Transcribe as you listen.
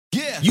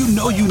You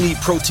know you need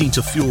protein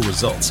to fuel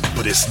results,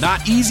 but it's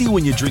not easy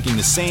when you're drinking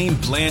the same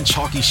bland,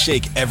 chalky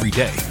shake every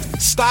day.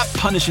 Stop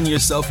punishing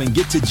yourself and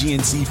get to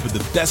GNC for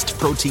the best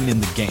protein in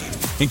the game,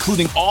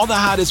 including all the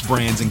hottest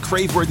brands and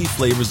crave-worthy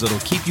flavors that'll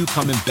keep you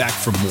coming back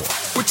for more.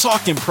 We're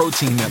talking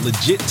protein that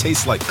legit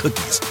tastes like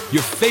cookies,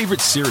 your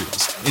favorite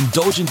cereals,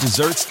 indulgent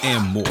desserts,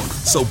 and more.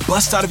 So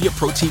bust out of your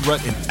protein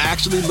rut and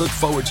actually look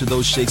forward to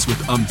those shakes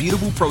with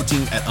unbeatable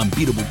protein at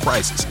unbeatable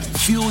prices.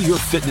 Fuel your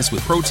fitness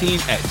with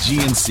protein at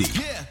GNC.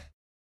 Yeah.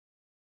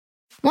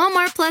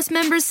 Walmart Plus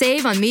members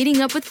save on meeting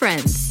up with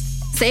friends.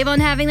 Save on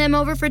having them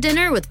over for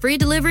dinner with free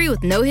delivery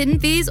with no hidden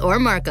fees or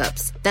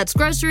markups. That's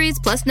groceries,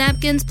 plus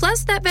napkins,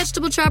 plus that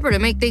vegetable chopper to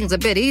make things a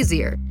bit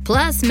easier.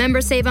 Plus,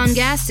 members save on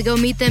gas to go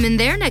meet them in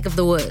their neck of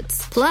the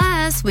woods.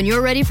 Plus, when you're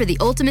ready for the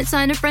ultimate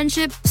sign of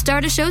friendship,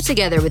 start a show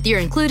together with your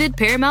included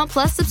Paramount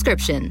Plus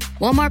subscription.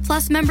 Walmart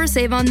Plus members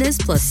save on this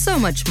plus so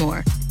much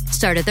more.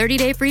 Start a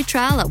 30-day free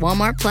trial at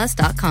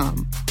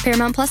walmartplus.com.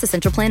 Paramount Plus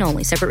Essential Plan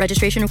only. Separate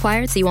registration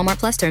required. See Walmart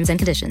Plus terms and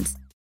conditions.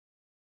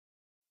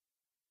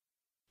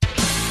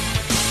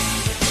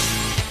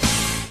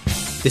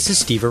 This is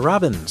Steve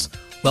Robbins.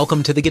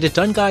 Welcome to the Get It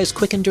Done Guys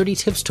quick and dirty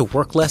tips to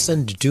work less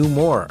and do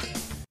more.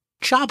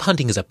 Job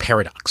hunting is a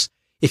paradox.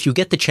 If you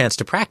get the chance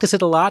to practice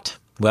it a lot,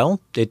 well,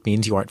 it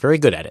means you aren't very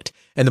good at it.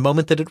 And the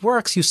moment that it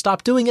works, you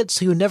stop doing it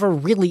so you never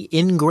really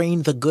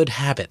ingrain the good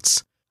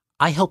habits.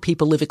 I help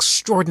people live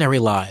extraordinary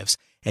lives,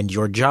 and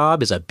your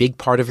job is a big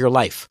part of your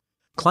life.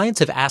 Clients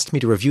have asked me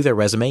to review their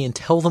resume and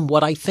tell them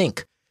what I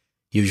think.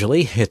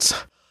 Usually it's,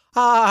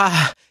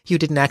 you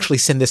didn't actually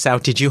send this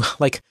out, did you?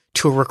 Like,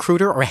 to a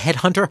recruiter or a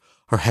headhunter,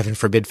 or heaven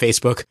forbid,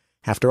 Facebook.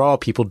 After all,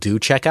 people do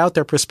check out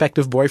their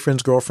prospective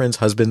boyfriends, girlfriends,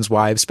 husbands,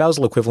 wives,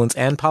 spousal equivalents,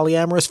 and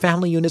polyamorous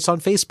family units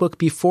on Facebook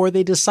before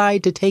they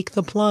decide to take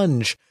the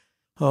plunge.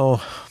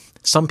 Oh,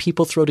 some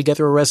people throw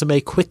together a resume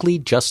quickly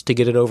just to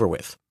get it over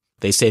with.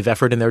 They save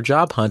effort in their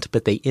job hunt,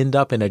 but they end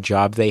up in a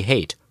job they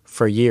hate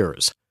for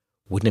years.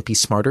 Wouldn't it be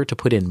smarter to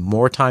put in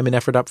more time and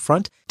effort up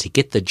front to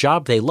get the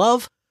job they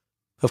love?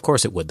 Of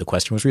course it would. The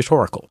question was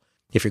rhetorical.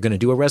 If you're going to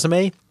do a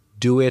resume,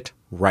 do it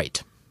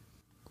right.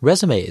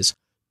 Resumes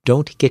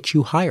don't get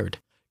you hired.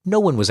 No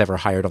one was ever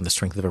hired on the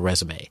strength of a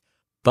resume.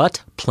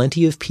 But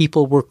plenty of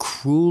people were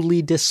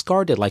cruelly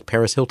discarded, like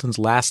Paris Hilton's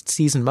last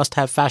season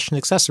must-have fashion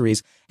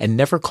accessories, and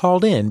never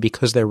called in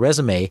because their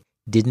resume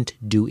didn't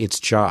do its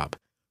job.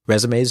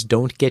 Resumes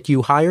don't get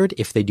you hired.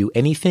 If they do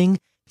anything,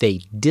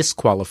 they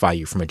disqualify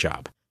you from a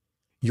job.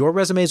 Your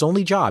resume's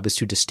only job is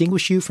to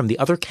distinguish you from the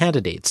other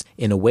candidates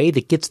in a way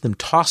that gets them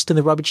tossed in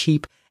the rubbish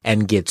heap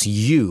and gets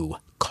you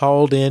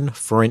called in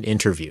for an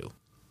interview.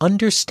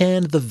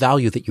 Understand the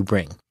value that you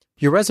bring.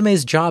 Your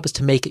resume's job is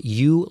to make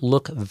you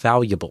look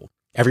valuable.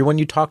 Everyone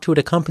you talk to at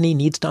a company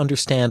needs to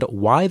understand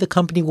why the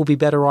company will be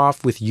better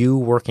off with you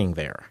working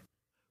there.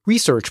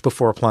 Research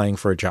before applying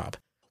for a job.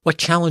 What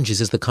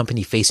challenges is the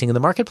company facing in the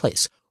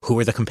marketplace? Who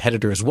are the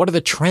competitors? What are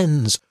the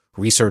trends?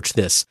 Research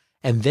this,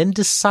 and then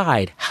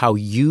decide how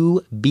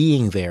you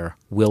being there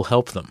will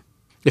help them.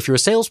 If you're a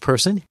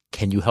salesperson,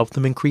 can you help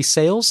them increase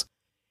sales?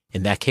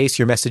 In that case,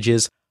 your message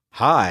is,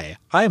 "Hi,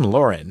 I'm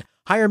Lauren.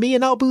 Hire me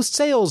and I'll boost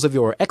sales of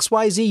your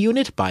XYZ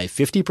unit by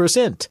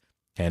 50%.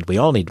 And we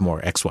all need more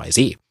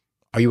XYZ.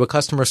 Are you a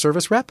customer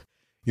service rep?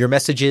 Your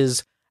message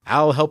is,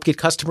 "I'll help get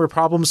customer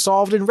problems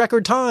solved in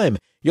record time.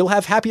 You'll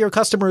have happier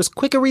customers,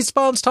 quicker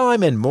response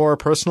time, and more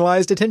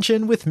personalized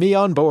attention with me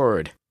on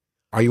board."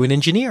 Are you an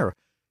engineer?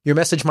 Your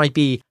message might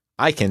be,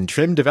 "I can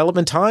trim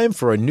development time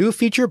for a new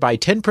feature by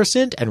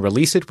 10% and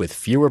release it with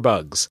fewer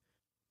bugs."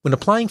 When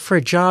applying for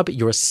a job,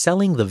 you're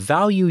selling the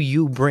value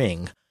you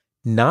bring,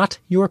 not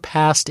your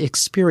past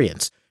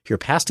experience. Your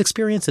past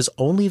experience is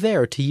only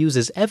there to use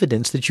as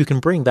evidence that you can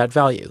bring that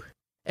value.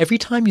 Every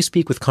time you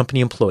speak with company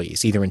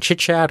employees, either in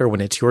chit-chat or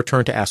when it's your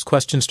turn to ask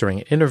questions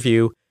during an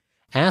interview,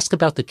 ask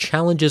about the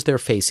challenges they're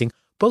facing,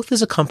 both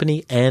as a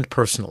company and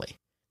personally.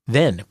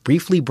 Then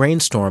briefly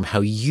brainstorm how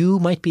you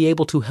might be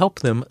able to help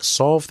them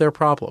solve their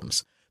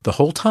problems. The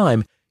whole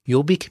time,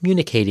 you'll be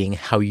communicating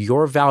how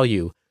your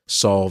value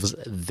solves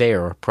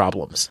their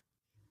problems.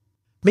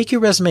 Make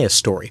your resume a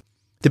story.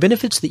 The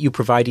benefits that you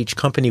provide each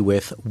company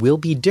with will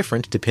be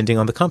different depending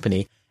on the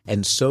company,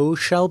 and so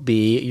shall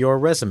be your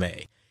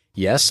resume.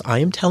 Yes, I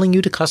am telling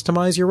you to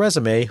customize your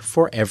resume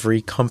for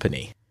every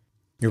company.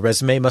 Your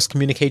resume must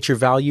communicate your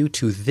value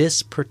to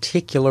this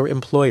particular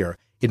employer.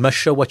 It must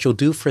show what you'll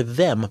do for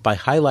them by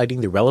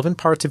highlighting the relevant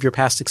parts of your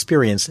past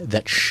experience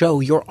that show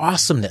your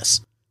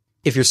awesomeness.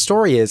 If your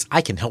story is,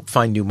 "I can help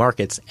find new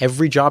markets,"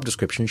 every job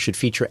description should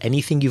feature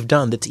anything you've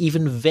done that's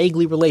even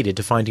vaguely related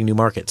to finding new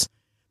markets.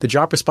 The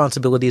job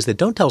responsibilities that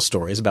don't tell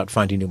stories about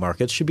finding new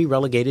markets should be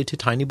relegated to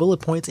tiny bullet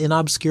points in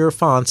obscure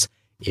fonts,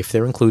 if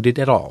they're included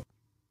at all.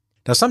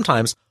 Now,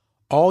 sometimes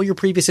all your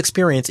previous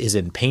experience is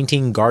in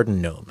painting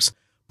garden gnomes,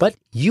 but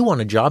you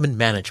want a job in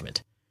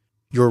management.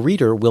 Your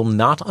reader will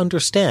not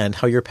understand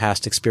how your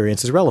past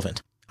experience is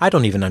relevant. I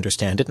don't even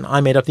understand it, and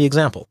I made up the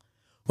example.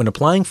 When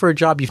applying for a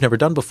job you've never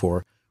done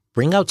before,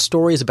 bring out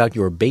stories about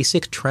your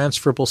basic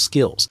transferable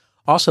skills.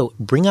 Also,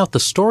 bring out the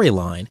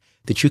storyline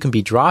that you can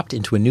be dropped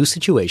into a new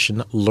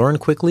situation, learn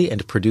quickly,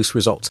 and produce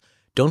results.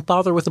 Don't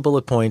bother with a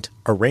bullet point,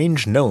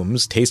 arrange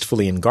gnomes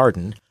tastefully in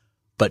garden,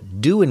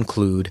 but do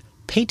include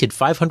painted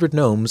 500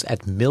 gnomes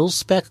at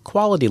mil-spec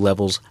quality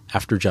levels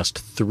after just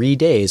 3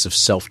 days of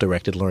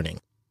self-directed learning.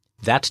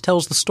 That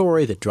tells the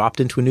story that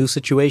dropped into a new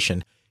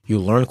situation, you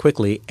learn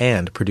quickly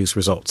and produce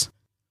results.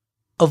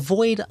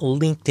 Avoid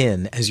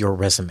LinkedIn as your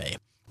resume.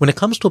 When it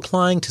comes to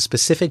applying to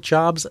specific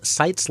jobs,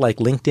 sites like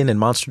LinkedIn and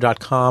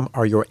Monster.com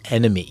are your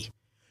enemy.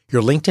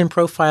 Your LinkedIn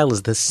profile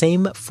is the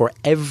same for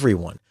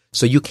everyone,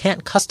 so you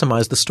can't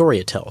customize the story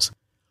it tells.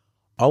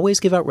 Always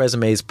give out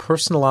resumes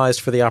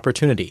personalized for the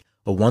opportunity.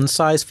 A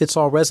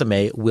one-size-fits-all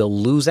resume will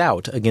lose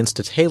out against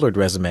a tailored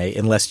resume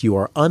unless you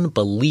are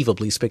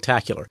unbelievably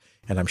spectacular.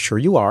 And I'm sure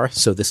you are,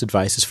 so this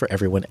advice is for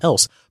everyone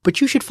else.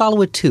 But you should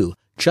follow it too,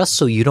 just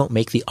so you don't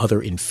make the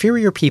other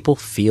inferior people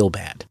feel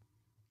bad.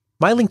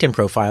 My LinkedIn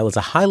profile is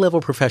a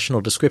high-level professional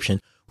description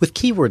with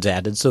keywords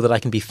added so that I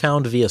can be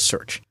found via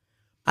search.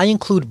 I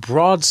include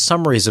broad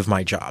summaries of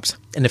my jobs,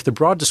 and if the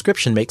broad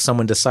description makes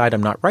someone decide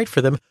I'm not right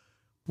for them,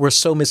 we're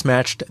so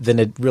mismatched, then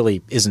it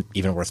really isn't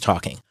even worth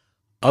talking.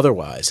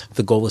 Otherwise,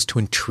 the goal is to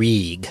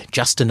intrigue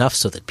just enough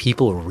so that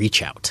people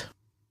reach out.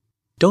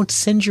 Don't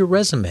send your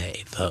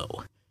resume,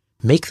 though.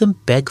 Make them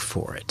beg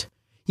for it.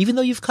 Even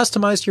though you've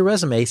customized your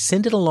resume,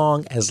 send it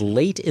along as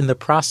late in the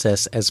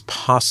process as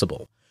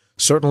possible.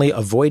 Certainly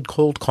avoid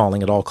cold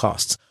calling at all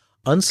costs.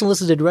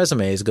 Unsolicited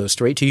resumes go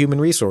straight to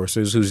human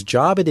resources whose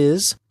job it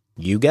is,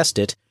 you guessed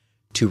it,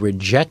 to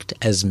reject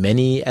as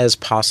many as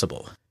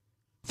possible.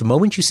 The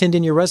moment you send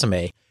in your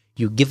resume,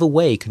 you give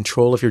away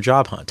control of your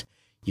job hunt.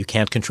 You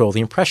can't control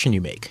the impression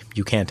you make.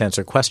 You can't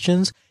answer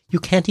questions. You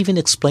can't even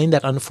explain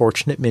that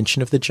unfortunate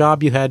mention of the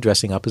job you had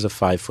dressing up as a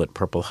 5-foot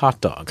purple hot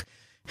dog.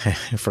 I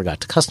forgot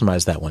to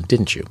customize that one,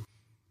 didn't you?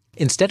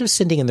 Instead of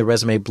sending in the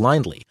resume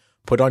blindly,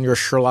 put on your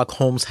Sherlock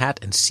Holmes hat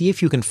and see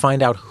if you can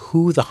find out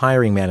who the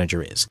hiring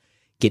manager is.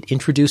 Get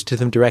introduced to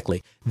them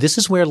directly. This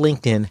is where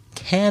LinkedIn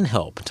can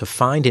help to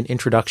find an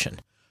introduction.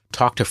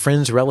 Talk to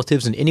friends,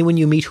 relatives, and anyone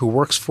you meet who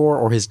works for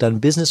or has done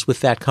business with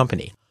that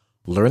company.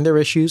 Learn their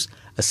issues,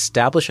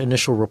 establish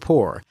initial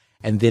rapport,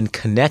 and then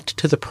connect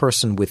to the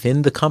person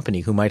within the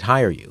company who might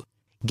hire you.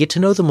 Get to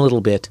know them a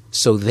little bit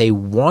so they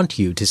want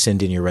you to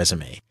send in your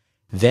resume.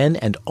 Then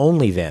and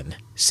only then,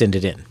 send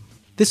it in.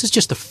 This is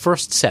just the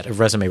first set of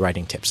resume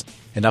writing tips.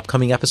 An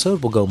upcoming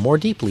episode will go more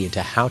deeply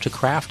into how to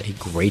craft a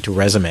great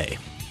resume.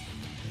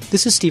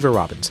 This is Steve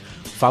Robbins.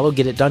 Follow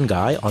Get It Done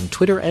Guy on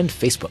Twitter and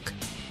Facebook.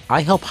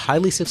 I help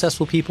highly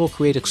successful people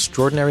create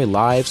extraordinary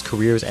lives,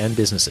 careers, and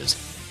businesses.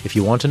 If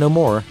you want to know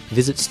more,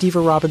 visit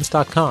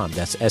steverobbins.com.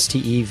 That's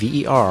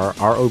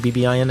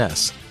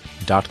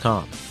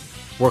STEVERROBBINS.com.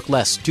 Work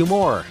less, do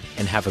more,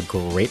 and have a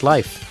great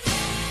life.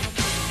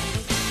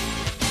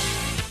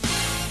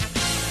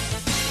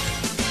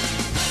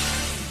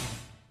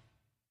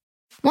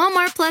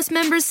 Walmart Plus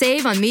members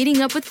save on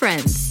meeting up with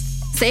friends.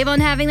 Save on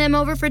having them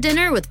over for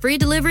dinner with free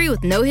delivery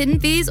with no hidden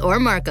fees or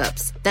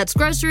markups. That's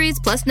groceries,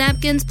 plus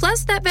napkins,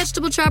 plus that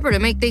vegetable chopper to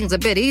make things a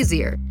bit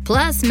easier.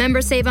 Plus,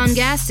 members save on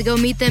gas to go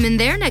meet them in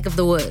their neck of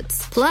the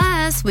woods.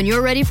 Plus, when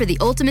you're ready for the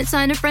ultimate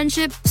sign of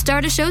friendship,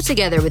 start a show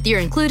together with your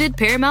included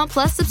Paramount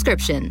Plus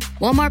subscription.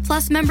 Walmart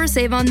Plus members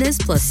save on this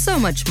plus so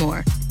much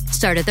more.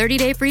 Start a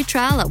 30-day free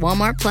trial at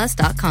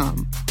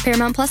walmartplus.com.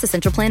 Paramount Plus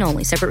Essential Plan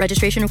only. Separate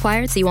registration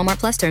required. See Walmart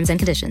Plus terms and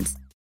conditions.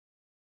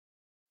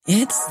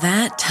 It's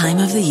that time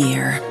of the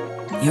year.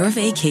 Your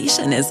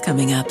vacation is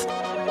coming up.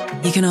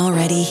 You can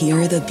already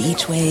hear the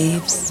beach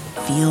waves,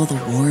 feel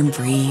the warm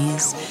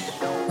breeze,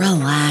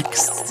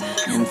 relax,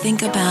 and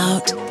think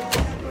about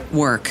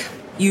work.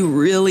 You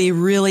really,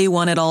 really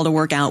want it all to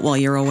work out while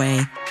you're away.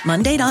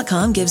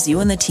 Monday.com gives you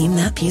and the team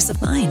that peace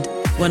of mind.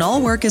 When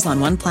all work is on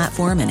one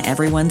platform and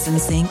everyone's in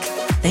sync,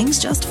 things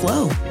just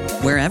flow.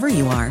 Wherever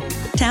you are,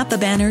 tap the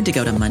banner to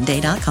go to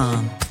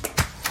Monday.com.